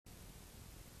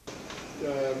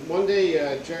Monday,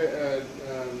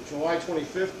 July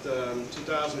 25th,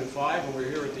 2005, and we're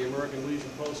here at the American Legion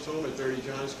Post Home at 30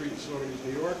 John Street in Saugerties,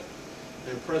 New York.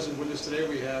 And present with us today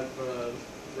we have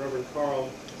Reverend Karl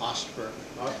Ostberg.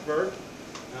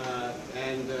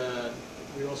 And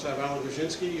we also have Alan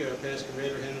Wyszynski, past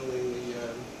commander, handling the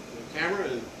camera,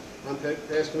 and I'm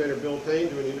past commander Bill Payne,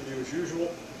 doing the interview as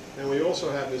usual. And we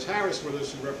also have Ms. Harris with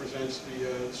us, who represents the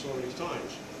Saugerties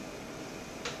Times.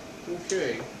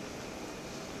 Okay.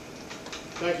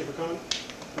 Thank you for coming.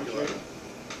 Appreciate it.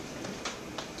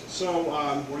 So,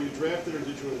 were you drafted or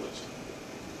did you enlist?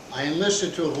 I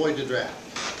enlisted to avoid the draft.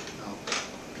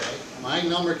 Okay. My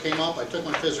number came up, I took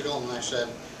my physical, and I said,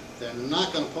 they're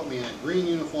not going to put me in a green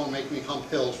uniform, make me hump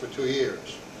hills for 2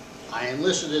 years. I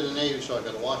enlisted in the Navy so I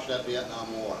could watch that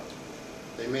Vietnam War.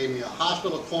 They made me a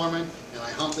hospital corpsman, and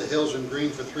I humped the hills in green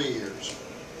for 3 years.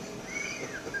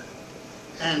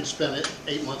 And spent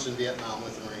 8 months in Vietnam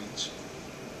with the Marines.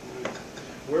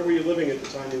 Where were you living at the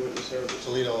time you went to service?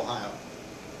 Toledo, Ohio.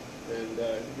 And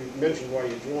you mentioned why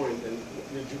you joined. And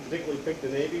did you particularly pick the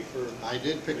Navy for? I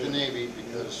did pick the Navy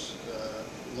because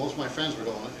most of my friends were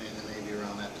going in the Navy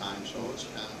around that time. So it's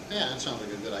kind of, yeah, it sounds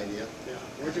like a good idea. Yeah.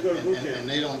 Where'd you go to boot camp? And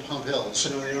they don't hump hills.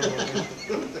 No, they don't.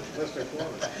 That's their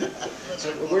Florida.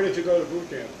 Where did you go to boot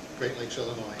camp? Great Lakes,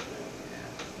 Illinois.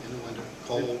 Yeah. In the winter,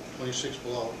 cold, 26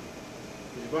 below.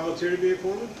 Did you volunteer to be a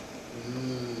corpsman?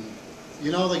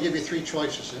 You know, they give you 3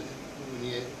 choices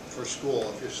for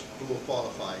school, if you're school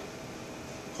qualified.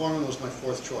 Corpsman was my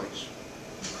 4th choice.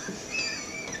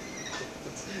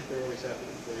 They're always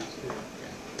happening for you. Yeah.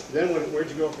 Then where'd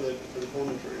you go for the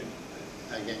corpsman training?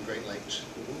 Again, Great Lakes.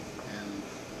 And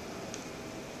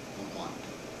one.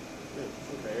 Yeah.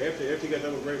 Okay. After you got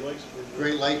done with Great Lakes?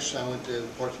 Great Lakes, I went to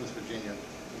Portsmouth, Virginia.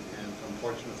 And from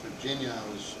Portsmouth, Virginia, I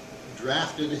was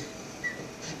drafted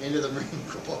into the Marine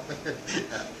Corps,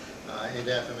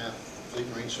 into FMF, Fleet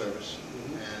Marine Service,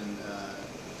 and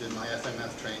did my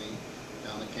FMF training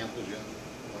down at Camp Lejeune,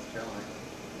 North Carolina.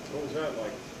 What was that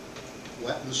like?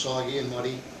 Wet and soggy and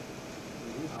muddy.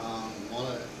 I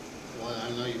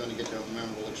know you're going to get to a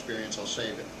memorable experience, I'll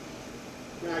save it.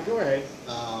 Yeah, go ahead.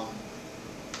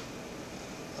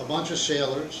 A bunch of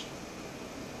sailors,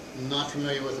 not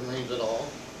familiar with the Marines at all,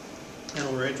 and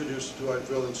we were introduced to our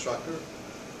drill instructor.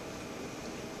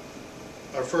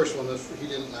 Our first one, he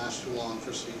didn't last too long,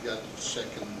 first he got sick,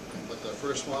 but the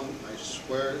first one, I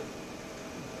swear,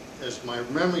 as my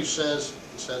memory says,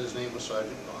 he said his name was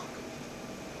Sergeant Rock.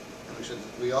 And we said,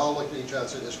 we all looked at each other and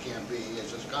said, this can't be,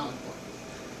 it's just comic book.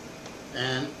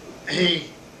 And he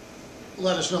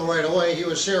let us know right away he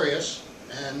was serious,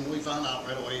 and we found out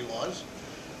right away he was.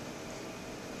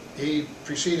 He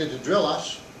proceeded to drill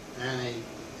us, and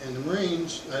in the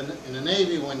Marines, in the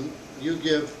Navy, when you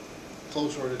give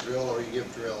close order drill or you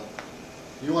give drill,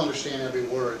 you understand every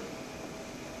word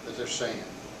that they're saying.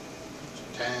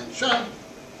 Attention,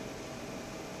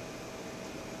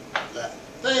 left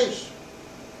face,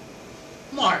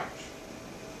 march.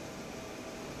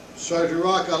 Sergeant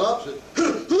Rock got up and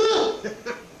said,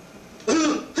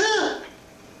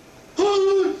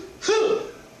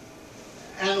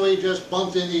 and we just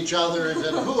bumped into each other and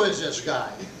said, who is this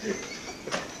guy?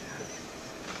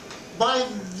 By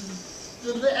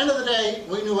the end of the day,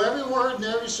 we knew every word and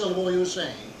every syllable he was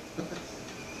saying.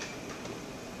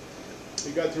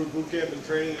 You got through boot camp and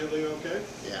training, everything okay?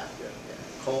 Yeah.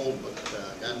 Cold, but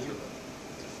got through it.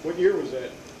 What year was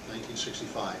that?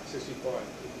 1965. 65.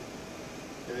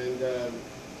 And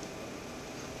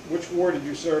which war did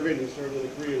you serve in? You served in the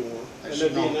Korean War.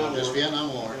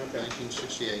 Vietnam War, okay.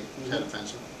 1968, Tet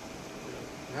Offensive.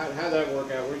 How'd that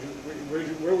work out? Where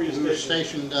were you stationed? We were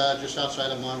stationed just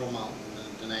outside of Marble Mountain,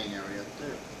 the Da Nang area,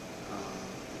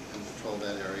 and patrolled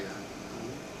that area.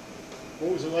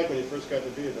 What was it like when you first got to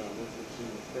Vietnam? What was the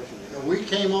impression you got? We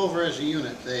came over as a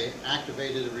unit. They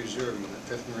activated a reserve unit,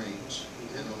 5th Marines,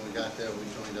 and when we got there, we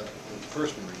joined up with the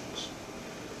 1st Marines.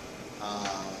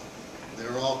 They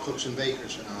were all cooks and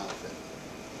bakers in our outfit.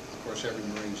 Of course, every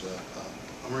Marine's a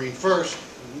Marine first,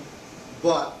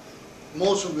 but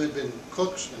most of them had been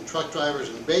cooks and truck drivers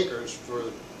and bakers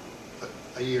for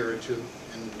a year or two,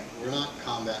 and were not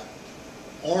combat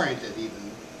oriented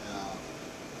even.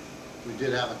 We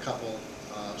did have a couple,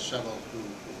 several who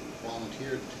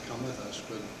volunteered to come with us,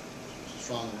 good,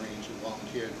 strong Marines who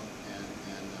volunteered and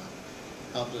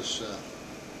helped us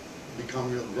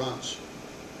become real grunts.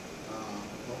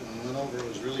 But when we went over, it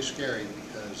was really scary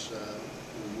because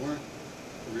we weren't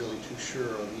really too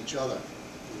sure of each other.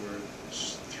 We were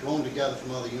thrown together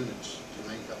from other units to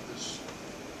make up this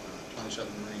 27th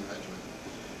Marine Regiment.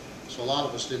 So a lot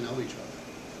of us didn't know each other.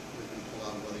 We'd been pulled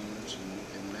out of other units in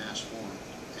mass form.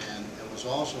 And it was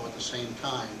was also at the same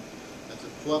time that the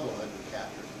Pueblo had been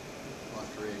captured.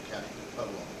 North Korea had captured the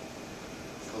Pueblo,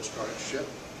 Coast Guard ship.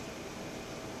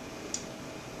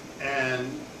 And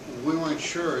we weren't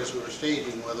sure as we were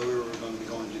staging whether we were going to be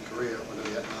going to Korea or to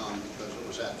Vietnam because it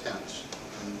was that tense.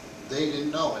 And they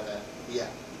didn't know it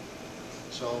yet.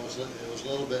 So it was a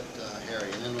little bit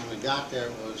hairy. And then when we got there,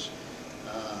 it was,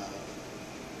 we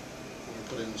were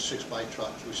put in 6x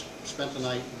trucks. We spent the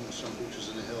night in some hooches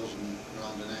in the hills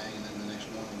around Da Nang, and then the next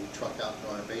morning we trucked out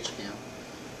to our base camp.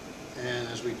 And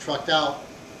as we trucked out,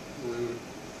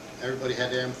 everybody had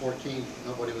their M14.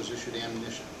 Nobody was issued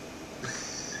ammunition.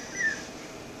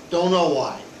 Don't know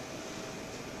why.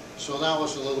 So that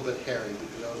was a little bit hairy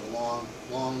because that was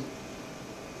a long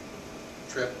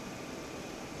trip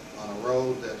on a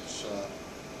road that's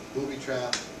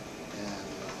booby-trapped and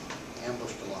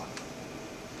ambushed a lot.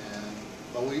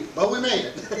 But we made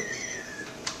it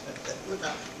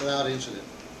without incident.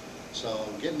 So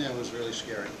getting there was really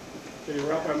scary. So you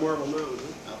were out by Marble Mountain,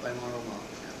 huh? Out by Marble Mountain,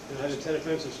 yeah. And had the Tet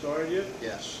Offensive started yet?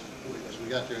 Yes, because we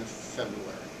got there in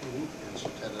February. And so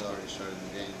Ted had already started in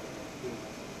January.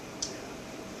 Yeah.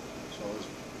 So it was a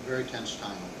very tense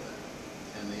time over there.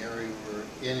 And the area we were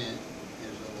in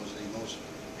was the most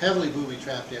heavily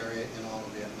booby-trapped area in all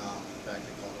of Vietnam. In fact,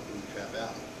 they called it Booby Trap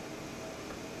Alley.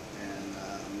 And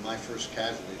my first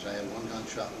casualties, I had one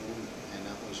gunshot wound, and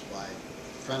that was by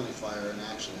friendly fire, an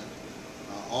accident.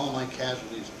 All of my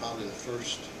casualties, probably at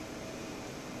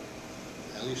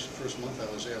least the first month I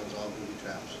was there, was all booby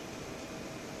traps.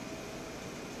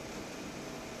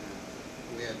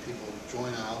 We had people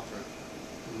join our outfit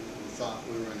who thought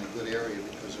we were in a good area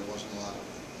because there wasn't a lot of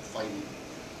fighting,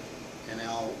 and they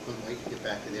all couldn't wait to get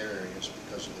back to their areas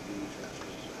because of the booby traps.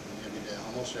 I mean,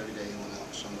 almost every day you went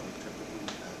out, somebody took a booby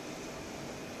trap.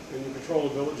 And you patrol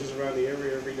the villages around the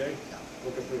area every day? Yeah.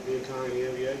 Looking for the Viet Cong and the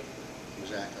NVA?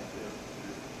 Exactly. Yeah.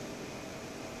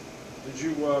 Did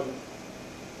you,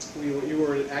 you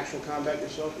were in actual combat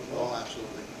yourself as well? Oh,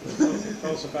 absolutely.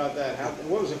 Tell us about that.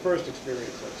 What was the first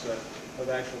experience, let's say, of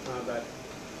actual combat?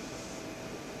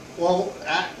 Well,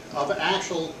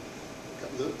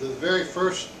 the very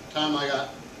first time I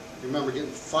remember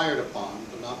getting fired upon,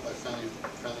 but not by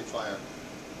friendly fire.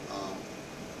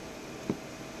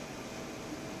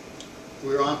 We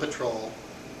were on patrol,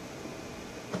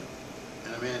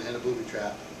 and a man had a booby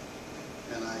trap,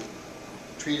 and I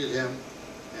treated him,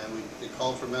 and they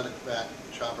called for medevac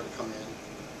chopper to come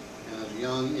in. And as a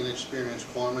young, inexperienced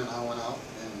corpsman, I went out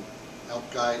and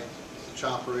helped guide the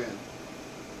chopper in.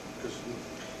 Because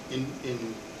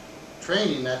in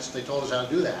training, they told us how to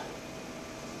do that.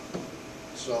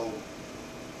 So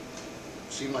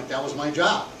it seemed like that was my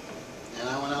job. And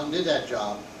I went out and did that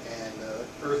job, and the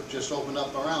earth just opened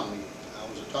up around me. I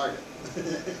was a target.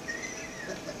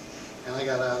 And I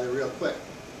got out of there real quick.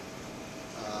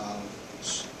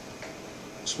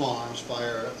 Small arms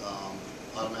fire,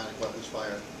 automatic weapons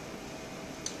fire.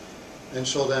 And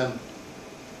so then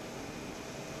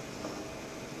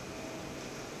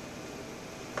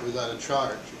we got a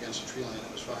charge against a tree line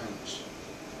that was firing us.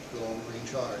 Good old Marine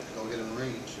charge, go get the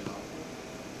Marines, you know.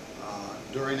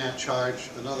 During that charge,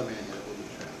 another man hit a booby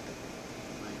trap,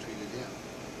 and I treated him.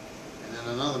 And then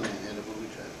another man hit a booby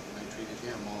trap, and I treated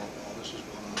him. All this is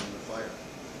going on under fire.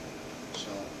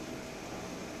 So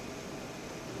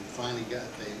we finally got,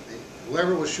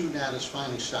 whoever was shooting at us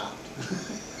finally stopped.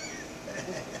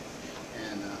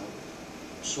 And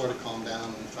sort of calmed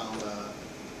down. We found our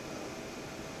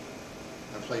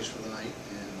place for the night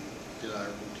and did our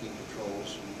routine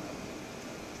patrols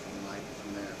from the night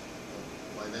from there.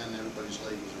 But by then, everybody's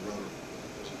leg was eroded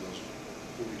because of those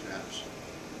booby traps,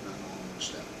 not knowing where to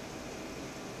step.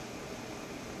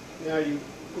 Now, you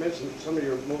mentioned some of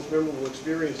your most memorable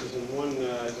experiences, and one,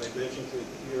 as I mentioned to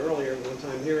you earlier, one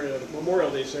time here at a Memorial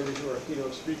Day service, you were a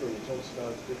keynote speaker, and you told us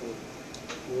about a particular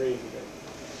Marine who got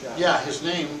shot. Yeah, his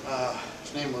name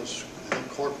was, I think,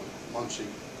 Corporal Muncie. It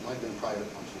might have been Private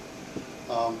Muncie.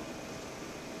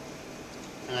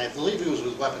 And I believe he was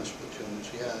with weapons platoons.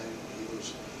 Yeah, he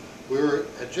was.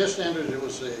 Had just entered. It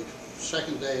was the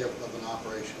second day of an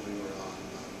operation. We were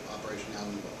on Operation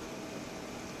Allenbook,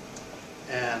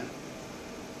 and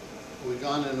we'd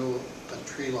gone into a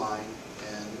tree line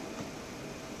and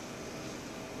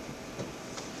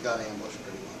got ambushed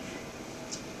pretty much.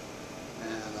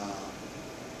 And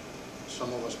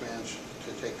some of us managed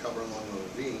to take cover along the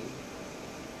ravine.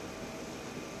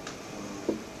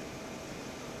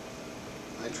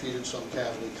 I treated some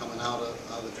casualty coming out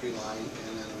of the tree line,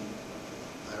 and then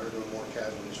I heard there were more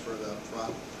casualties further up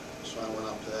front, so I went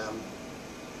up to them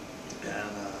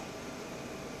and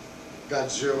got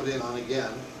zeroed in on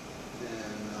again,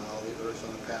 and all the earth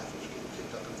on the path was getting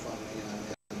kicked up in front of me, and I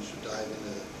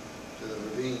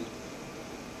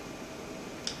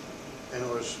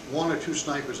two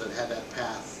snipers that had that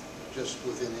path just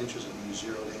within inches of me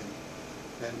zeroed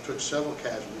in, and took several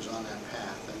casualties on that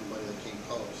path, anybody that came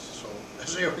close. So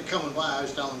as they were coming by, I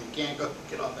was telling them, you can't go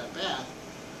get off that path.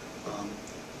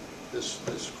 This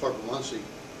Corporal Muncie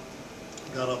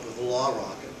got up with a law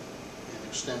rocket and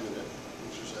extended it,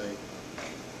 which is a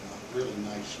really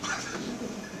nice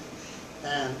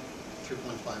and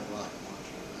 3.5 rocket launcher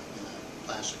in a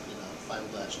plastic,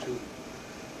 fiberglass tube.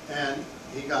 And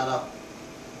he got up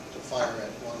to fire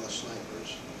at one of the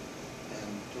snipers, and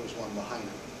there was one behind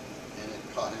him, and it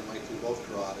caught him right through both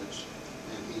carotids,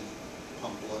 and he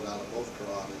pumped blood out of both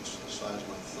carotids, the size of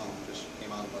my thumb, just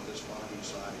came out about this far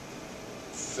inside,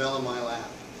 fell in my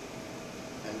lap,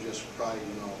 and just cried,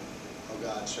 oh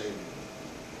God, save me.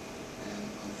 And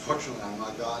unfortunately, I'm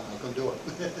not God, and I couldn't do it.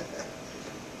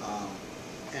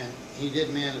 And he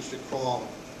did manage to crawl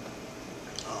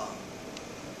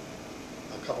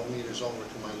a couple meters over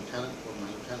to my lieutenant, where my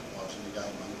lieutenant was, and he died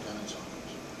in my lieutenant's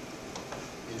arms.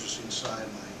 Interesting side,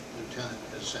 my lieutenant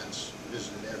has since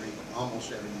visited almost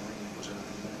every Marine that was in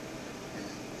our unit,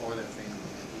 or their family,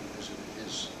 and he visited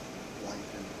his wife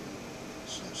and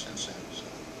since then. So.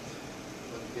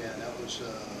 But yeah, that was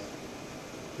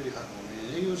pretty heartwarming.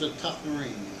 And he was a tough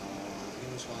Marine, He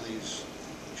was one of these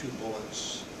chew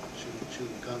bullets, chew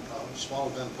gunpowder,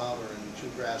 swallow gunpowder, and chew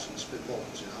grass and spit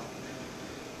bullets,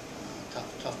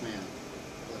 Tough man,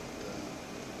 but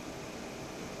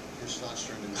his thoughts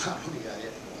turned him out when he got hit.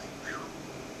 Boy.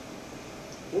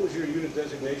 What was your unit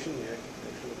designation? I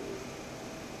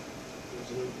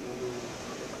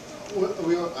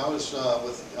was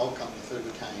with L Company, 3rd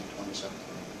Battalion, 27th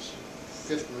Marines,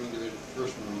 5th Marine Division,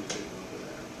 1st Marine Division over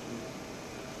there.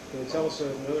 Can you tell us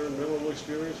another memorable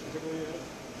experience, particularly you had?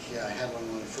 Yeah, I had one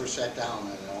when we first sat down,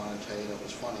 and I want to tell you that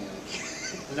was funny, and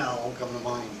now it won't come to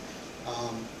mind.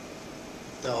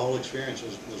 The whole experience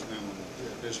was memorable.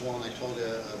 There's one I told you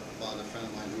about, a friend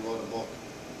of mine who wrote a book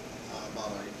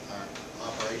about our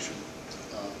operation.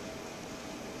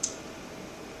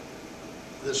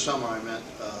 This summer I met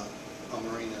a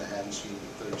Marine that I hadn't seen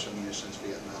in 30-some years since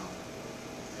Vietnam,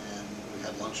 and we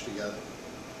had lunch together.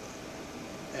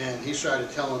 And he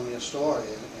started telling me a story,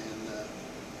 and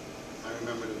I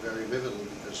remembered it very vividly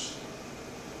because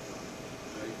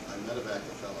I met a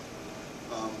Vacca fellow.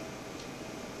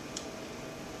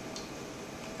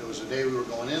 It was the day we were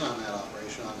going in on that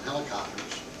operation on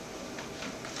helicopters,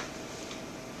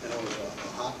 and it was a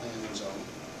hot landing zone,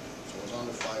 so it was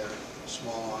under fire,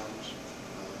 small arms,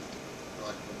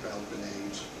 rocket-propelled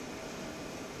grenades,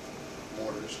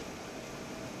 mortars.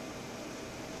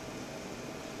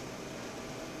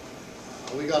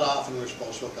 We got off and we were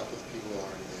supposed to hook up with people who were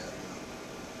already there,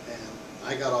 and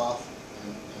I got off and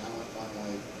I went one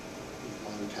way with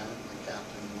my lieutenant, my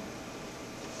captain,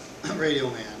 radio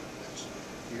man.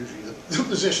 Usually the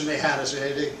position they had us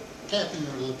in, the captain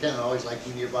or the lieutenant always liked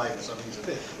me nearby for some reason.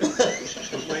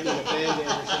 Might need a Band-Aid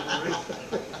or something, right?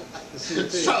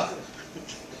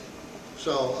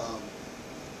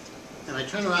 And I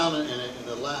turned around and I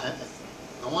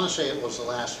want to say it was the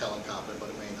last helicopter, but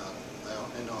it may not.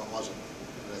 I know it wasn't,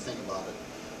 if I think about it.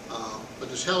 But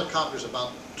this helicopter is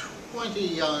about 20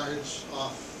 yards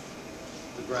off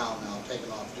the ground now, taken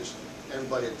off, just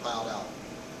everybody had piled out.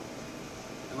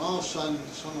 And all of a sudden,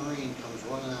 some Marine comes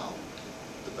running out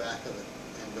the back of it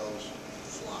and goes,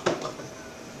 flop.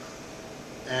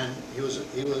 And he was a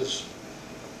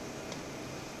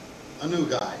new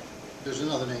guy. There's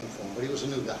another name for him, but he was a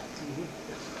new guy.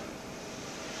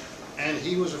 And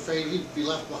he was afraid he'd be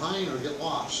left behind or get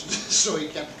lost, so he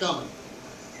kept coming.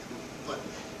 But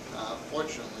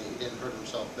fortunately, he didn't hurt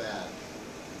himself bad.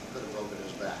 He could have broken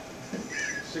his back.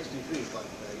 60 feet. But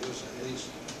he was at least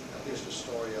a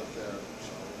story up there.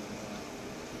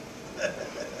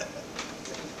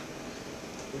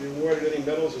 Were you awarded any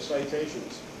medals or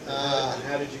citations? And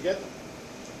how did you get them?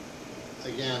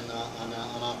 Again,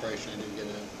 on operation, I did get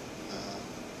a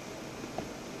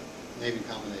Navy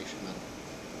combination medal,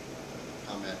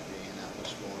 combat B, and that was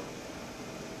for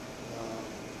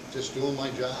just doing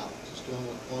my job, just doing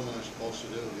what corpsmen are supposed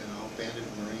to do, banded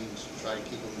Marines, try to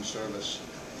keep them in service.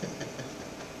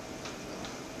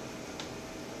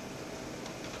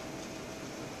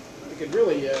 You could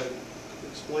really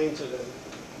explain to the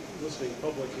listening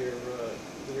public here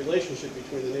the relationship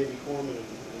between the Navy corpsmen and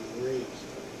the Marines.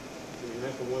 I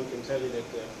for one, can tell you that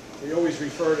we always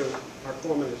refer to our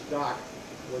corpsmen as Doc.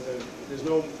 There's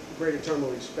no greater term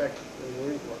of respect in the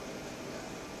Marine Corps.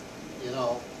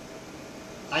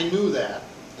 I knew that,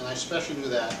 and I especially knew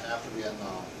that after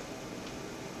Vietnam.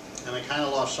 And I kind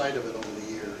of lost sight of it over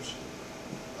the years,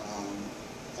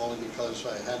 only because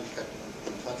I hadn't kept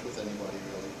in touch with anybody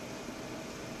really,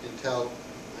 until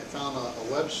I found a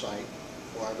website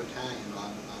for our battalion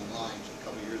online a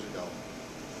couple of years ago.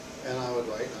 And I would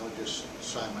write, and I would just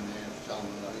sign my name, tell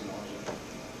them that, you know, I was a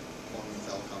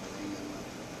Naval company,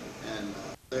 and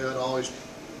they would always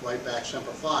write back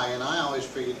Semper Fi, and I always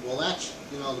figured, well, that's,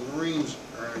 you know, the Marines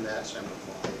earned that Semper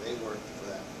Fi. They worked for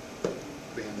that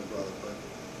band of brotherhood.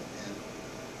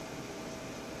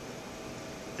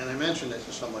 And I mentioned it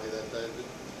to somebody that,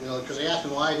 you know, because they asked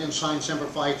me why I didn't sign Semper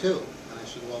Fi too. And I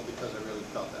said, well, because I really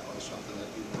felt that was something that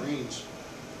you Marines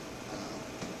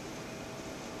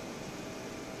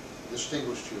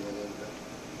distinguished you a little bit.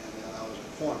 And I was a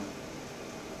foreman.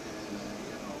 And,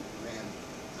 you know, man,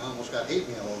 I almost got hate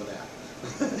mail over that.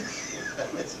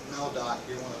 I said, no, Doc,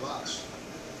 you're one of us.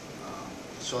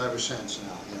 So ever since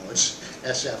now, you know, it's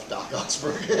SF Doc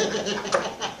Ostberg.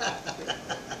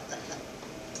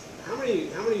 How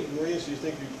many Marines do you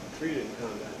think you treated in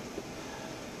combat?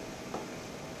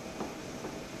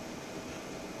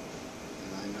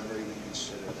 I never even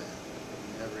considered that.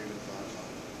 Never even thought about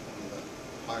it. One of the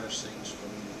hardest things for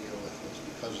me to deal with was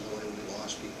because of the way we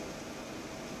lost people.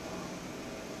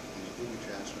 These booby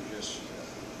traps were just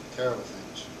terrible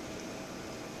things.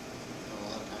 A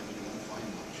lot of times you don't find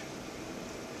much.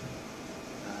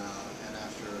 And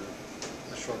after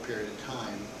a short period of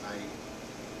time, I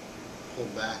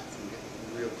pulled back from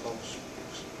getting real close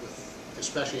with,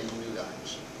 especially in the new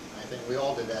guys. I think we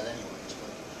all did that anyways,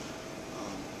 but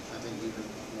I think even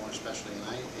more especially. And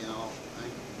I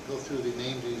go through the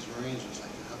names of these Marines and it's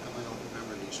like, how come I don't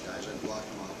remember these guys? I've blocked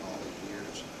them off all these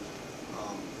years.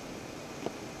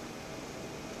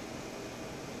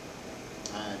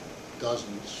 I had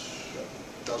dozens of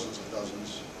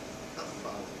dozens.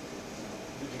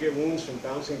 Did you get wounds from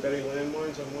bouncing Betty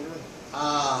landmines, I'm wondering?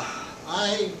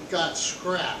 I got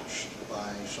scratched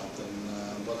by something,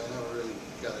 but I never really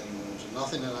got any wounds.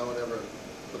 Nothing that I would ever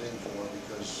put in for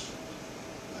because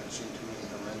I've seen too many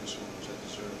horrendous wounds that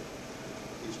deserve,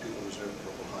 these people deserve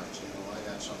Purple Hearts. You know, I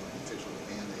got something I can fix with a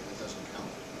Band-Aid, that doesn't count.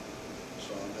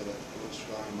 So I've got a little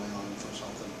scar on my arm from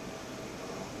something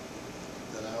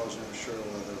that I was never sure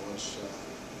whether it was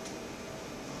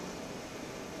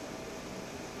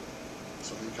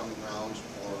some incoming rounds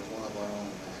or one of our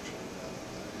own, actually.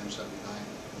 M79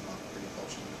 came up pretty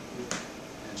close to me.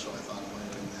 And so I thought it might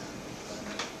have been that.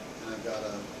 And I've got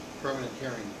a permanent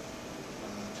hearing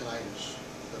tinnitus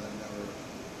that I never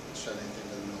said anything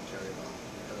to the military about.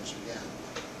 Because again,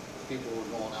 people were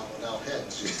going out without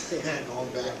heads,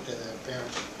 going back to their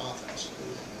parents' coffins. And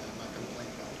I'm not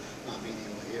complaining about not being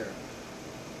able to hear.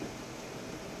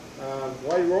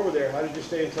 While you were over there, how did you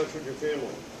stay in touch with your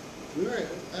family?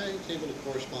 I was able to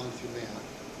correspond through mail.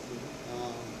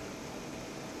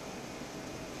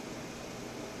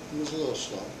 It was a little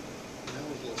slow. That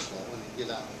was a little slow when you get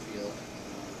out in the field,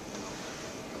 you know,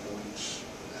 a couple of weeks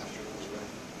after it was ready.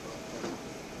 But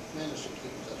managed to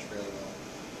keep in touch fairly well.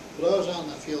 But I was out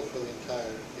in the field for the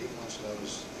entire 8 months that I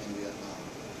was in Vietnam.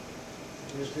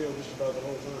 In the field just about the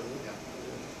whole time? Yeah.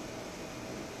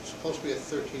 It's supposed to be a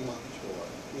 13-month tour.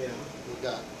 Yeah. We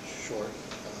got short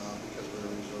because we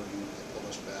were reserve unit. They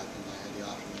pulled us back, and I had the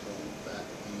option of going back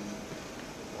to Payne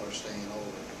or staying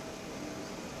over.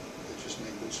 It just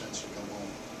made good sense to come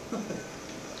home.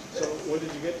 So when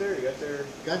did you get there? You got there?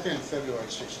 Got there in February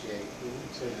 '68.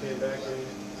 So you came back in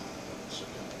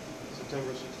September.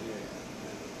 September '68.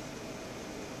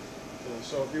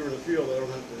 So if you were in the field, I don't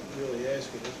have to really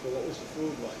ask you this, but what was the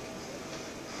food like?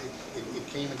 It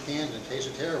came in cans and it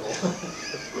tasted terrible.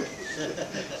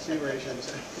 Sea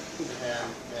rations.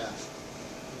 Yeah.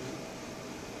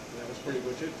 That was pretty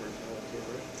much it for a volunteer,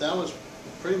 right? That was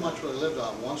pretty much what I lived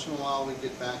on. Once in a while we'd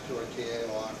get back to our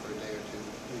TAOR for a day or two.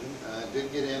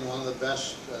 Did get in one of the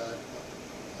best,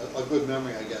 a good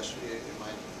memory I guess you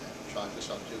might chalk this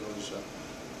up to was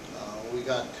we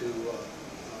got to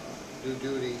do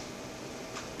duty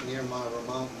near Marver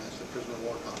Mountain as the prisoner of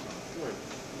war compound. Right.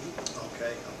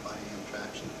 Okay, up by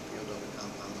Amtrak's and POW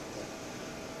compound up there.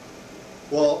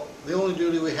 Well, the only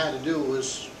duty we had to do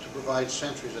was to provide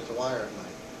sentries at the wire at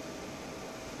night.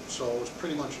 So it was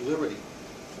pretty much liberty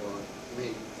for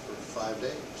me for 5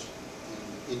 days,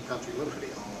 in-country liberty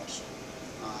almost.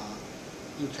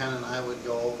 Lieutenant and I would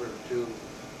go over to,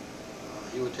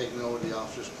 he would take me over to the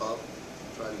officers club,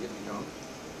 try to get me drunk.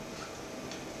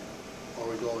 Or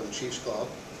we'd go over to the Chiefs Club,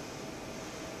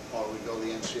 or we'd go to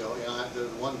the NCO. You know, the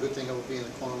one good thing about being in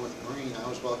the corner with the Marine, I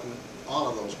was welcome in all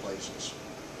of those places,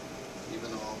 even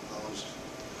though I was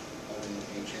only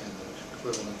an HN, the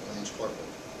equivalent of Lance Corporal.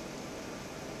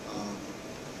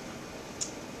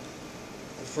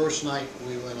 The first night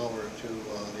we went over to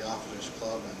the officers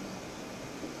club and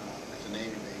at the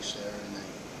Navy base there, and the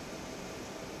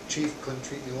chief couldn't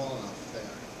treat me well enough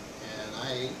there. and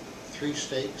I ate 3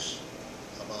 steaks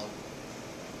about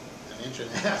 1.5 inches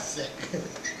thick.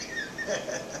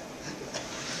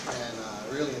 And I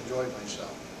really enjoyed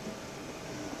myself.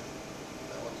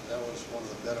 That was one of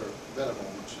the better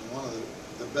moments, and one of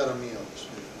the better meals.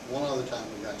 One other time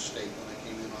we got steak when I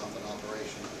came in off an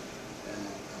operation, and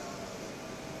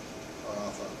or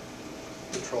off a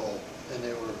patrol, and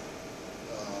they were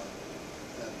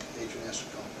that H&S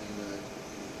company, the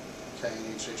Italian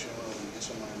aid station, where we get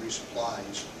some of my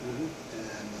resupplies,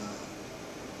 and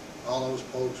all those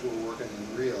folks who were working in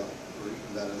Rio were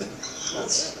eating better than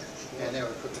us, and they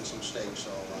were cooking some steak, so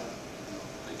you know,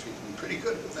 they treated me pretty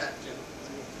good with that too.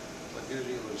 But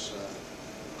usually it was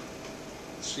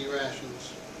sea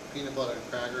rations, peanut butter and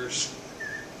crackers,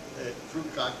 fruit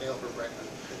cocktail for breakfast.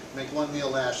 Make one meal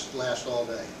last all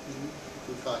day.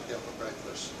 Fruit cocktail for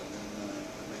breakfast, and then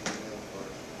the main meal for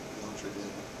lunch or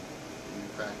dinner. And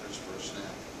crackers for a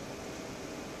snack.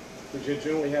 Did you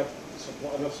generally have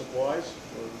enough supplies?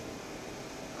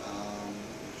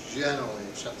 Generally,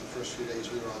 except the first few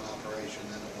days we were on operation,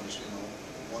 then it was, you know,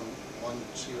 one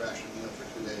sea ration meal for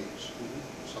 2 days.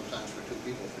 Sometimes for 2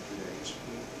 people for 2 days.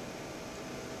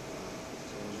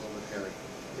 So it was a little bit hairy.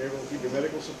 Were you able to keep your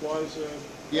medical supplies?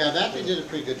 Yeah, that they did a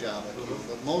pretty good job at keeping,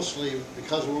 but mostly,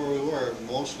 because of where we were,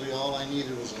 mostly all I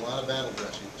needed was a lot of battle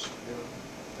dressings.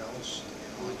 That was,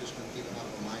 you know, I just been keeping up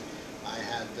with mine. I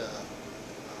had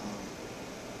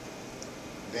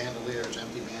bandoliers,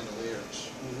 empty bandoliers,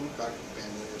 cartridge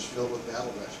bandoliers filled with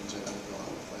battle dressings that I would go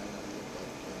out with. I looked like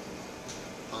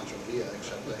Pancho Villa,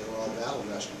 except they were all battle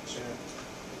dressings.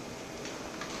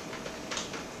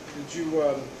 Did you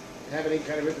have any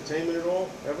kind of entertainment at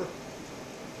all, ever?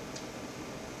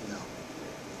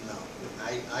 No.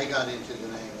 I got into Da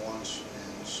Nang once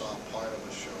and saw part of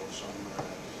a show somewhere at,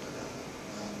 I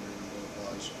don't remember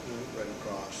what it was, Red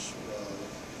Cross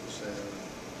was there.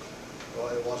 Well,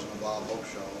 it wasn't a Bob Hope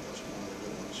show, it was one of the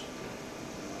good ones.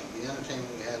 The entertainment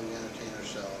we entertained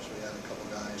ourselves. We had a couple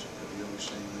guys that could really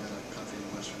sing. We had a country and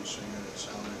western singer that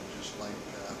sounded just like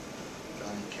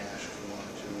Johnny Cash if we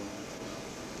wanted to.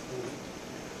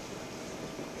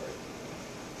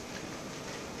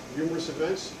 Humorous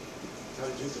events?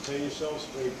 How did you entertain yourselves?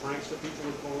 Any pranks that people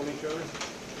would call on each other?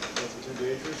 Nothing too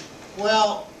dangerous?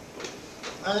 Well,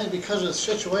 I think because of the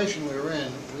situation we were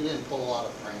in, we didn't pull a lot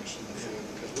of pranks in the field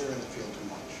because we were in the field too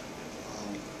much.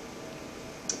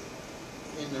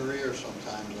 In the rear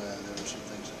sometimes there were some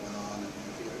things that went on, and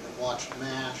if you watched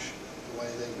MASH, the way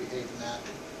they behave in that,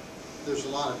 there's a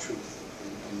lot of truth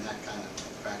in that kind of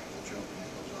practical joking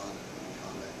that goes on in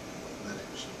combat with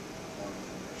medics and corpsmen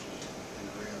and nurses in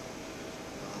the rear.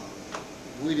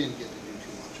 We didn't get to do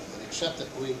too much of it, except that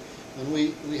when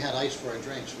we had ice for our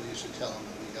drinks, we used to tell them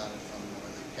that we got it from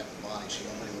where they kept the body, so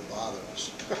nobody would bother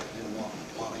us. They didn't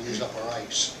want to use up our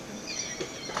ice.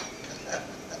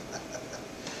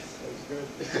 That's good.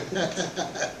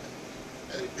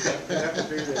 You have to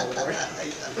be there,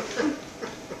 right?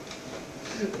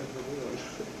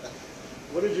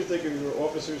 What did you think of your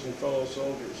officers and fellow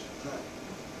soldiers?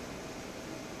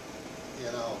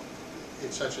 You know,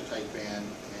 it's such a tight band,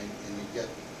 and you get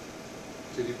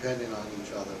to depending on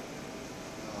each other.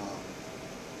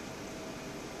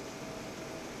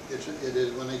 It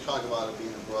is, when they talk about it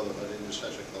being a brotherhood, it is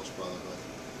such a close brotherhood.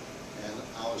 And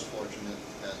I was fortunate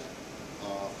that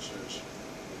our officers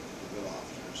were good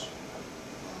officers.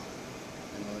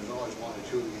 You know, there's always one or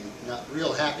two you're not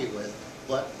real happy with,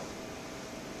 but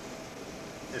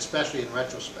especially in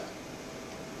retrospect.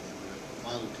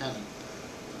 My lieutenant,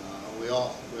 we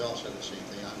all said the same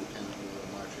thing. Our lieutenant would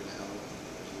have marched you to hell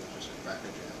because he was just a cracker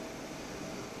jack.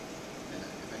 And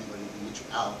if anybody could get you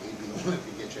out, he'd be the one that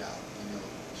could get you out. You know,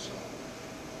 so.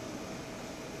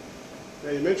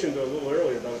 Now, you mentioned a little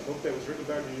earlier about a book that was written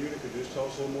about your unit. Could you just tell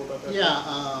us a little more about that?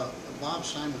 Yeah, Bob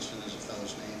Simonson is a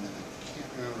fellow's name, and I can't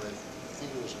remember it. I think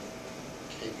it was a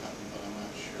K company, but I'm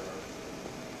not sure.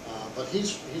 But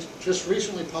he's just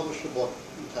recently published a book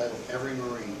entitled Every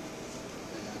Marine,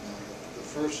 and the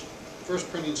first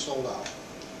printing sold out,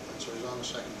 and so he's on the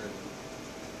second printing.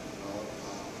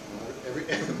 Every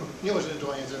Marine was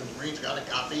enjoying it. The Marines got a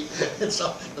copy, and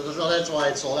so that's why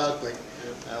it sold out quick.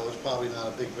 It was probably not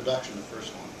a big production, the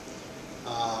first one,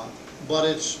 but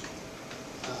it's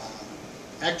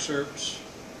excerpts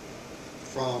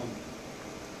from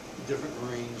different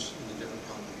Marines in the different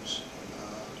companies,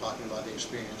 talking about the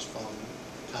experience from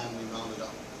the time we mounted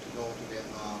up to go to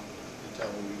Vietnam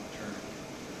until we returned,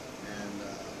 and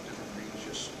different Marines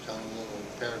just telling little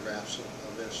paragraphs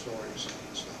of their stories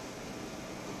and stuff.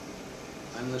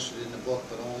 I'm listed in the book,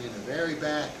 but only in the very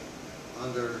back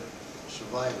under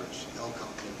survivors, L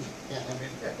company. Yeah, I mean,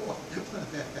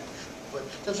 but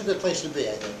that's a good place to be,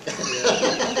 I think.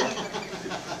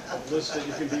 A list that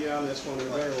you can be on, that's one of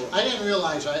the better ones. I didn't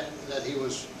realize that he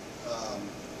was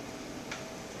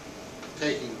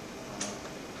taking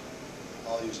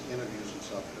all these interviews and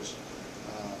stuff, because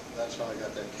that's how I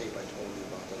got that tape I told you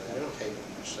about, that I had to tape it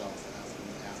myself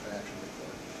after action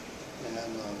report.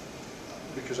 And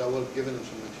because I would have given him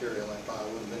some material, I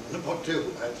probably would have been in the book too,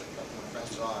 as a couple of my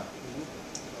friends are.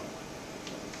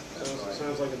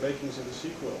 Sounds like the makings of the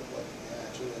sequel. Yeah,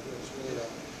 it's really a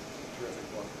terrific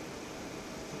book.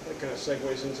 That kind of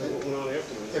segues into what went on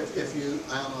afterwards. If you,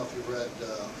 I don't know if you read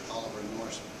Oliver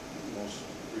North's most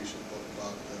recent book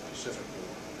about the Pacific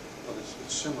War, but it's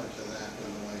similar to that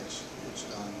in the way it's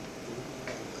done.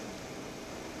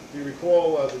 Do you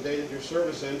recall the day that your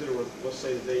service ended, or let's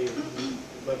say the day you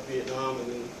left Vietnam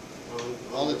and then on?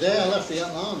 Well, the day I left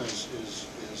Vietnam is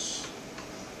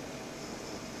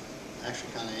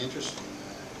actually kind of interesting.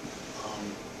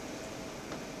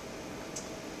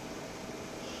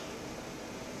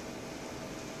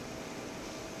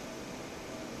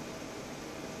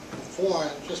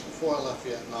 Just before I left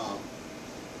Vietnam,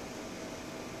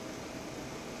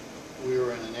 we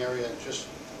were in an area just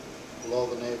below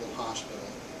the Naval Hospital,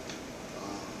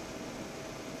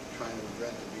 trying to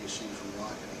prevent the BC from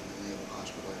rocketing the Naval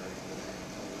Hospital area, the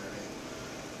Naval area.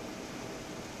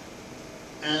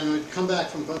 And we'd come back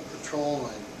from patrol,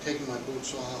 and I'd taken my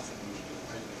boots off, and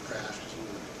I'd crash, because we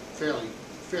were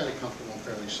fairly comfortable and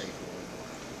fairly safe where we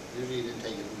were. Usually you didn't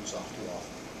take your boots off too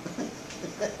often.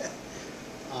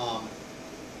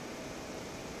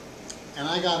 And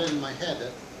I got it in my head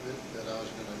that I was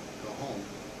going to go home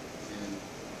in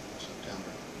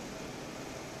September.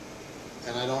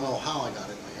 And I don't know how I got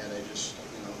it in my head. I just,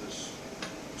 this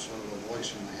sort of a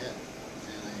voice in my head.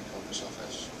 And I told myself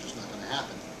that's just not going to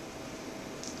happen.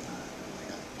 I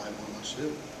got 5 more months to do.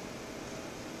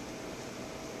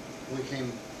 We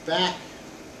came back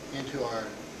into our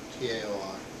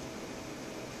TAOR,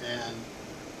 and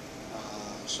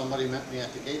somebody met me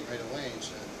at the gate right away and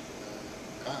said,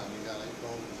 Karl, you got to go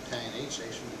to the Battalion 8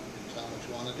 station and tell them what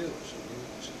you want to do. So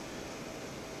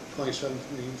the 27th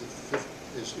Marines, the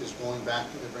 5th is going back,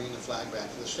 they're bringing the flag back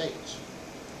to the States.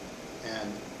 And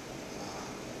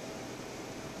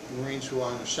Marines who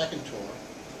are on their second tour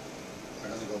are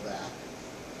going to go back.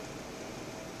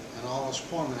 And all us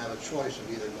corpsmen have a choice of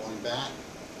either going back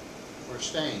or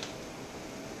staying,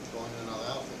 going to another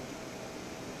outfit.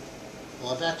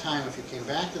 Well, at that time, if you came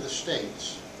back to the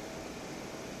States,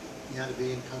 you had to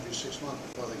be in country 6 months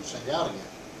before they could send you out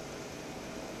again.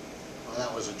 Well,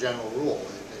 that was a general rule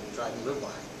they tried to live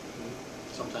by.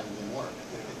 Sometimes it didn't work.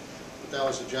 But that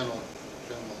was the general.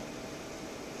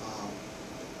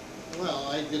 Well,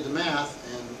 I did the math,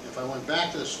 and if I went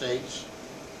back to the States,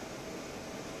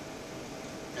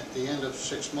 at the end of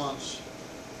 6 months,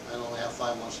 I'd only have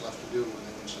 5 months left to do when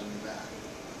they would send me back.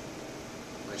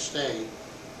 If I stayed,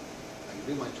 I could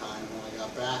do my time, and when I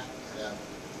got back, I'd have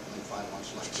only 5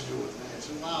 months left to do with me. I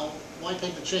said, well, why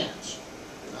take the chance?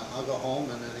 I'll go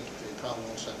home, and then they probably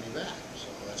won't send me back.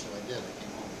 So that's what I did. I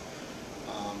came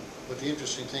home. But the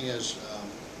interesting thing is,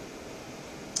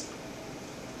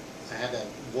 I had that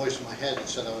voice in my head that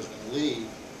said I was going to leave,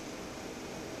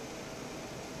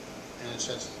 and it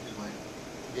says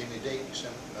gave me a date,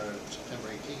 September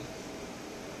 18th.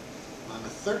 On the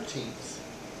 13th,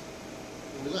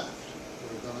 we left. We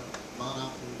were going to mount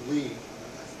out and leave. I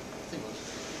think it was.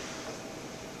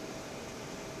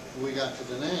 We got to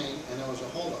Da Nang, and there was a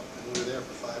holdup, and we were there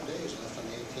for 5 days, and left on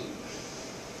the 18th.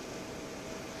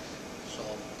 So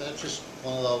that's just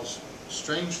one of those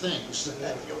strange things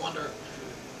that you wonder,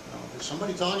 is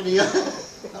somebody talking to you?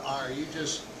 Or are you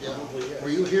just, were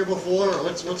you here before, or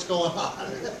what's going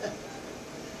on?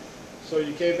 So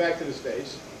you came back to the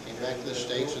States. Came back to the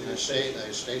States, and I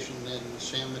stationed in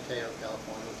San Mateo,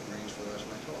 California with the Marines for the rest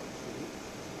of my tour.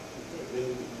 And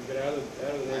you get out of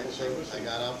the Naval Service? I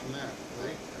got out from there.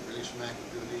 I released from active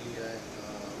duty a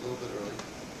little bit early.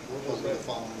 What was that? The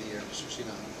following year, 69.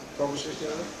 October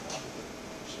 69?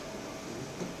 So,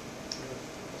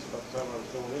 that's about the time I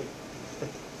was going in.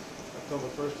 October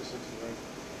 1st of 69.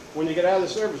 When you get out of the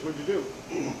service, what'd you do?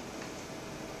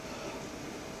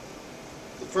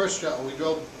 the first job, we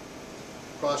drove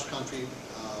cross country.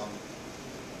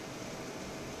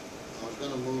 I was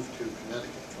going to move to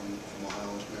Connecticut from Ohio.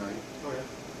 I was married. Oh, yeah.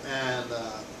 And,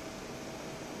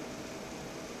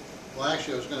 well,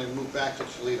 actually, I was going to move back to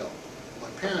Toledo. My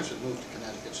parents had moved to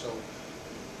Connecticut, so,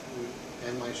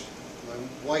 and my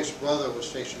wife's brother was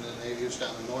stationed in the Navy. He was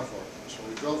down in Norfolk. So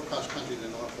we drove cross country to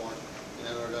Norfolk, and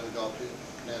then we were going to go up to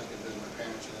Connecticut, visit my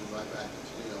parents, and then drive back to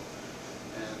Toledo.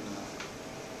 And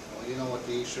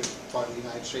the eastern part of the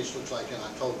United States looks like in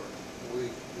October.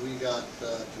 We got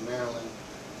to Maryland,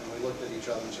 and we looked at each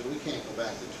other and said, we can't go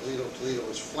back to Toledo. Toledo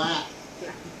is flat.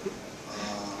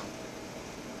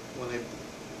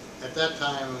 At that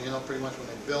time, pretty much when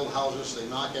they build houses, they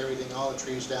knock everything, all the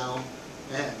trees down,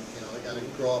 and, they got to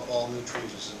grow up all new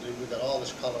trees. So we got all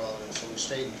this color out of it, so we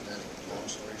stayed in Connecticut, long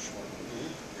story short.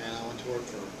 And I went to work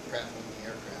for Pratt & Whitney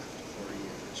Aircraft for a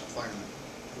year as a fireman.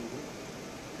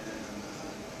 And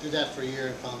did that for a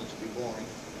year and found it to be boring.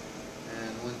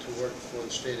 And went to work for the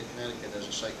state of Connecticut as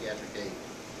a psychiatric aide.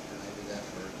 And I did that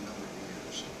for a number of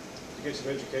years. Did you get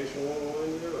some education along the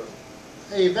line there? Or?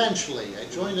 Eventually, I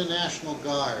joined the National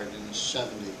Guard in the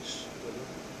 70s.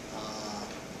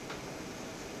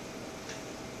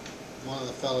 One of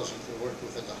the fellows that we worked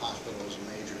with at the hospital was a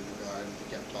major in the Guard, and he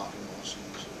kept talking to us, and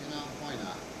we said, why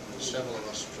not? Several of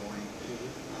us joined.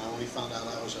 When he found out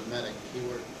I was a medic, he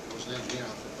was an engineer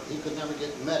outfit, but he could never get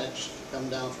medics to come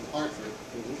down from Hartford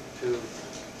to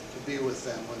be with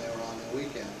them when they were on their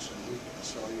weekends. And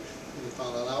so he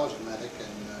found out I was a medic,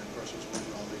 and of course was with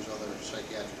all these other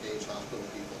psychiatric aides, hospital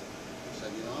people. He said,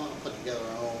 I'll put together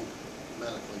our own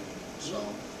medical unit. So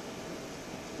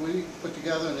we put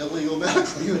together an illegal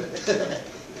medical unit.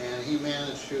 And he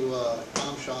managed to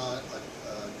comshot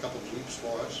a couple Jeeps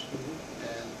for us.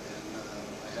 And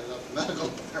I headed up the medical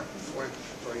department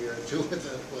for a year or two with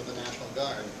the National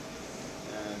Guard.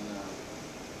 And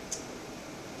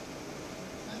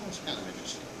that was kind of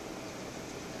interesting.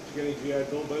 Did you get any GI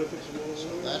Bill benefits along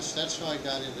the way? So that's how I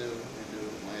got into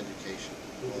my education,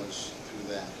 was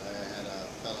through that. I had a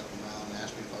fellow come around and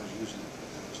ask me if I was using it.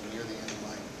 It was near the end of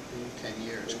my 10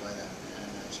 years by then. And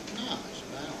I said, no. I said,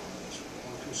 I don't want this.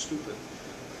 I'm too stupid.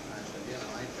 And I said,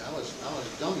 I was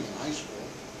a dummy in high school.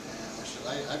 And I said,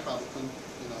 I probably couldn't,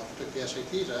 if I took the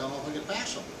SATs, I don't know if I could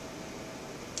pass them.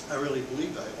 I really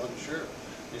believed I wasn't sure.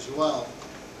 He said, well,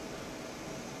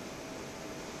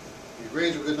 your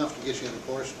grades were good enough to get you into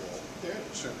corps school. Yeah.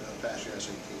 Certainly don't pass your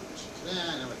SATs. I said,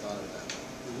 I never thought of it that way.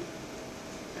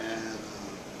 And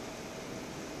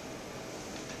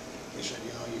he said,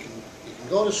 you can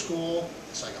go to school.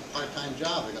 It's like a part-time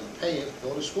job. They're going to pay you to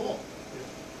go to school.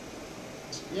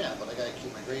 I said, yeah, but I got to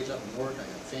keep my grades up and work. I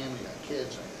got family, I got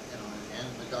kids, and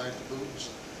the Guard to boot. I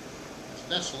said,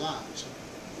 that's a lot.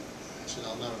 I said,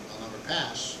 I'll never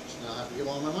pass. I said, I'll have to give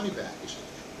all my money back. He said,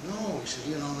 no. He said,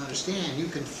 you don't understand. You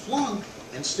can flunk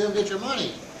and still get your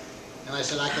money. And I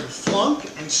said, I can flunk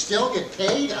and still get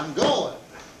paid? I'm going.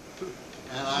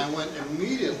 And I went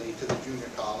immediately to the junior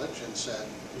college and said,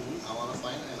 I want to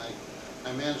find it. And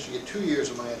I managed to get 2 years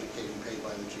of my education paid by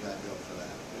the GI Bill for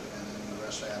that. And then the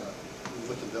rest I had to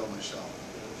foot the bill myself.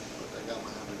 But I got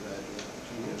my undergraduate,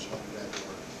 2 years of undergraduate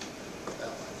work that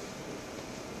way.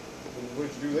 And what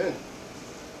did you do then?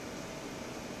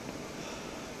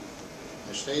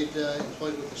 I stayed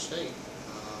employed with the state.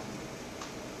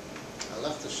 I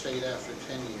left the state after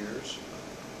 10 years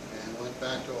and went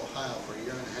back to Ohio for a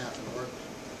year and a half and worked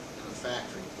in a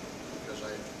factory because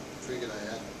I figured I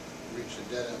had reached a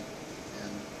dead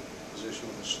end position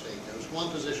with the state. There was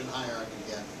one position higher I could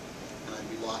get and I'd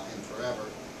be locked in forever,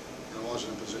 and it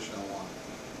wasn't a position I wanted.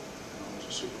 It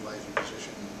was a supervisory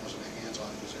position, it wasn't a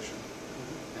hands-on position,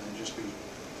 and I'd just be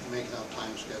making out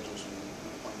time schedules and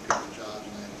appointing people to jobs,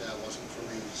 and that wasn't for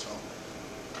me. So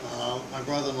my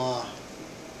brother-in-law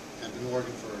had been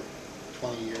working for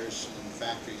 20 years in the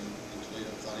factory in Toledo,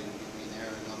 thought he would get me in there,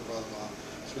 and another brother-in-law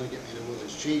was going to get me to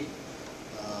Willie's Jeep.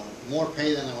 More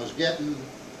pay than I was getting,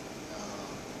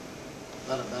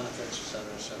 better benefits, etc.,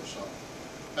 etc. So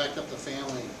packed up the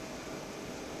family,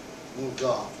 moved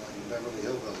off like the Beverly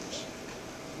Hillbillies,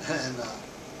 and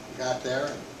got there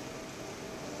and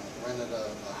rented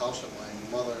a house that my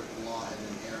mother-in-law had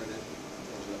inherited.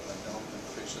 It was a dump, and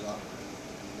fixed it up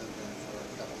and lived in it for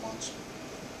a couple months.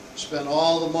 Spent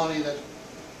all the money that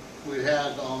we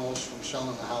had almost from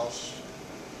selling the house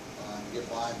to get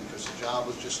by because the job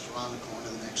was just around the corner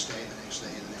the next day, the next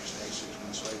day, the next day. 6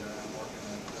 months later, I'm working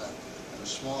at a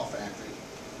small factory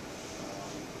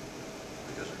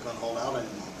because I couldn't hold out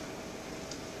anymore.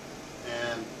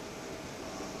 And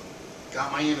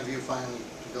got my interview finally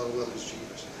to go to Willie's Jeep.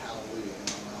 I said, hallelujah,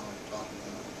 now I'm talking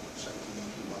 17,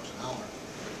 18 bucks an hour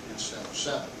instead of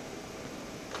 7.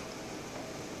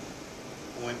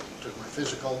 Went, took my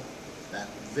physical that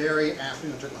very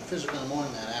afternoon. Took my physical in the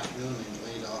morning. That afternoon,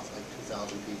 they laid off like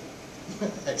 2,000 people.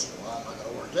 I said, well, I'm not going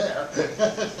to work there.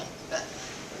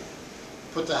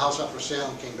 Put the house up for sale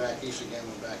and came back east again.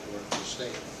 Went back to work for the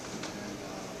state. And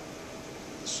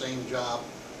the same job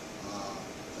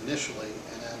initially,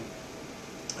 and then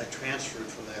I transferred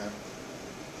from there.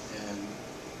 And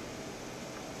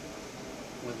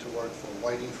went to work for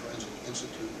Whiting Forensic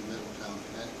Institute in Middletown,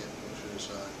 Connecticut, which is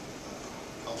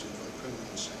housing for the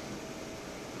criminally insane.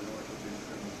 And I worked with the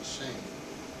criminally insane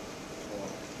for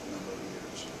a number of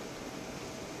years.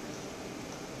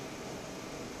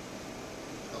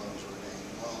 Until I was ordained.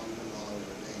 Well, even while I was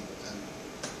ordained, but then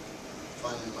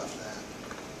finally left that.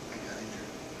 I got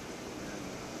injured and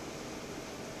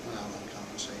went out on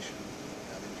compensation.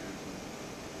 Got injured and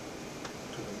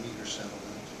took a meager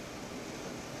settlement.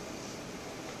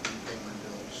 Didn't pay my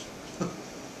bills.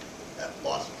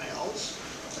 Lost my house.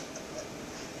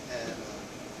 And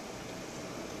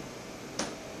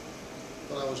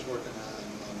but I was working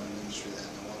on my ministry then.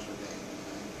 I was ordained.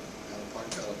 And I got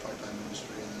a part-time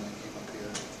ministry, and then I came up here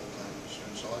full-time minister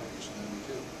in Saugerties in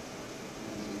 '92.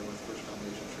 I've been here with First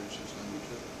Foundation Church since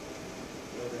 '92.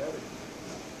 Glad to have you.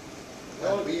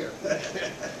 Glad to be here.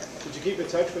 Did you keep in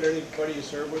touch with anybody you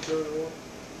served with during the war?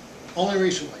 Only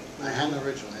recently. I hadn't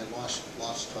originally. I had lost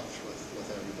touch with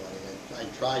everybody. I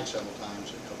tried several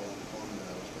times, a couple of deployment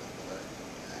medals, but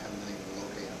I haven't been able to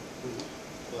locate them.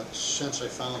 Mm-hmm. But since I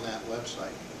found that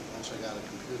website, once I got a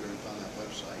computer and found that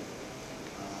website,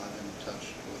 I've been in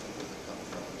touch with a couple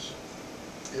fellows.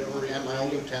 And my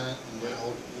old lieutenant,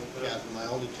 my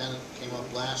old lieutenant came up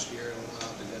last year and we went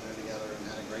out to dinner together and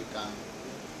had a great time.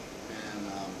 And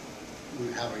we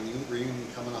have a reunion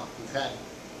coming up. We've had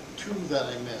two that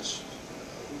I missed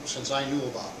since I knew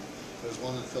about them. There was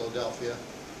one in Philadelphia,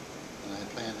 and I had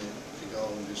planned to go,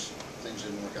 and just things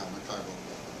didn't work out. My car broke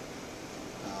down.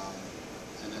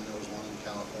 And then there was one in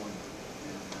California,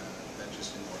 and that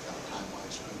just didn't work out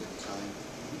time-wise. Couldn't get the time.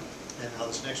 And now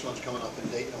this next one's coming up in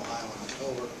Dayton, Ohio in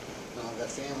October. Now I've got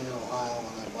family in Ohio,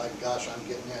 and by gosh, I'm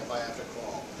getting there if I have to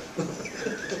crawl.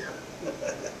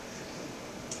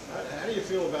 How do you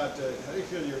feel about, how do you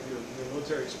feel your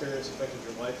military experience affected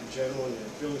your life in general and your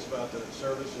feelings about the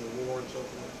service and the war and so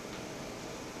forth?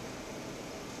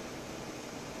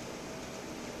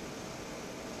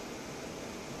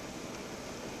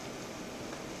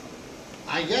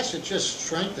 I guess it just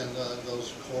strengthened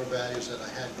those core values that I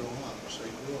had growing up. So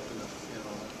I grew up in the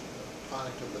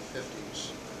product of the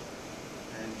 50s,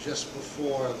 and just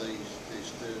before the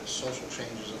social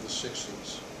changes of the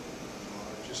 60s.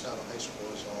 Just out of high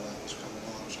school as all that was coming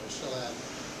along, so I still had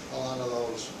a lot of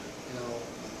those,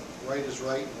 right is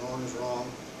right and wrong is wrong,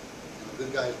 and the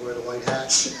good guys wear the white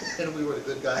hats, and we were the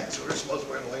good guys who were supposed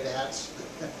to wear the white hats.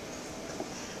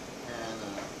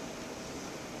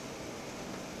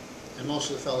 And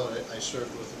most of the fellows I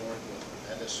served with and worked with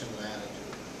had a similar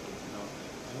attitude,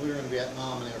 And we were in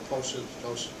Vietnam, and they were protesting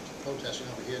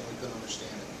over here, and we couldn't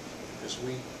understand it, because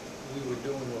we were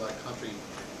doing what our country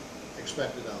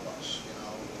expected of us.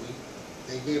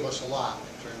 They gave us a lot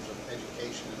in terms of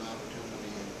education and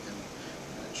opportunity and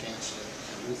a chance to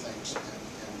do things,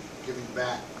 and giving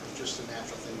back was just a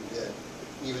natural thing we did,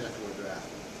 even if we were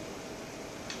drafted.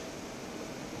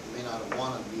 You may not have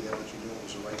wanted to be there, but you knew it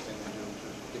was the right thing to do to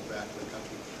give back to the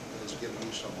country that has given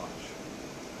you so much.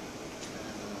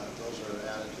 And those are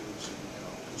attitudes,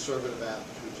 conservative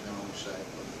attitudes, I always say,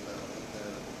 but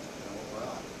they're what we're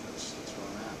on. That's where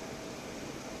I'm at.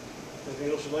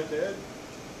 Anything else you'd like to add?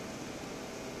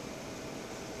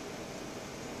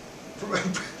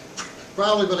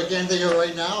 Probably, but I can't think of it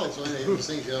right now. It's one of those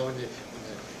things, when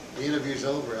the interview's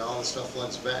over, all the stuff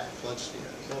floods to you.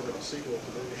 Sounds like a sequel to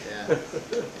the movie. Yeah.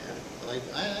 But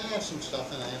I have some stuff,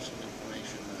 and I have some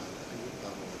information that I would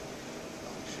probably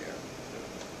share.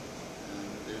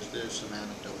 There's some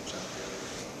anecdotes out there that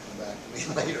will come back to me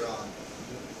later on.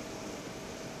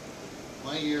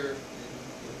 My year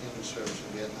in the service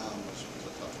in Vietnam was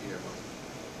a tough year.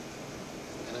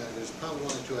 And there's probably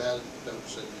one or two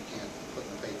anecdotes that you can't put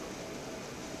in the paper.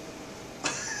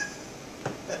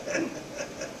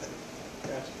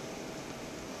 Gotcha.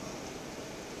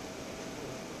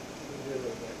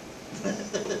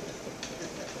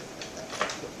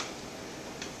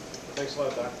 Thanks a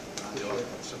lot, Doc.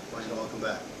 Welcome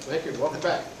back. Thank you. Welcome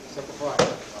back. Semper Fi.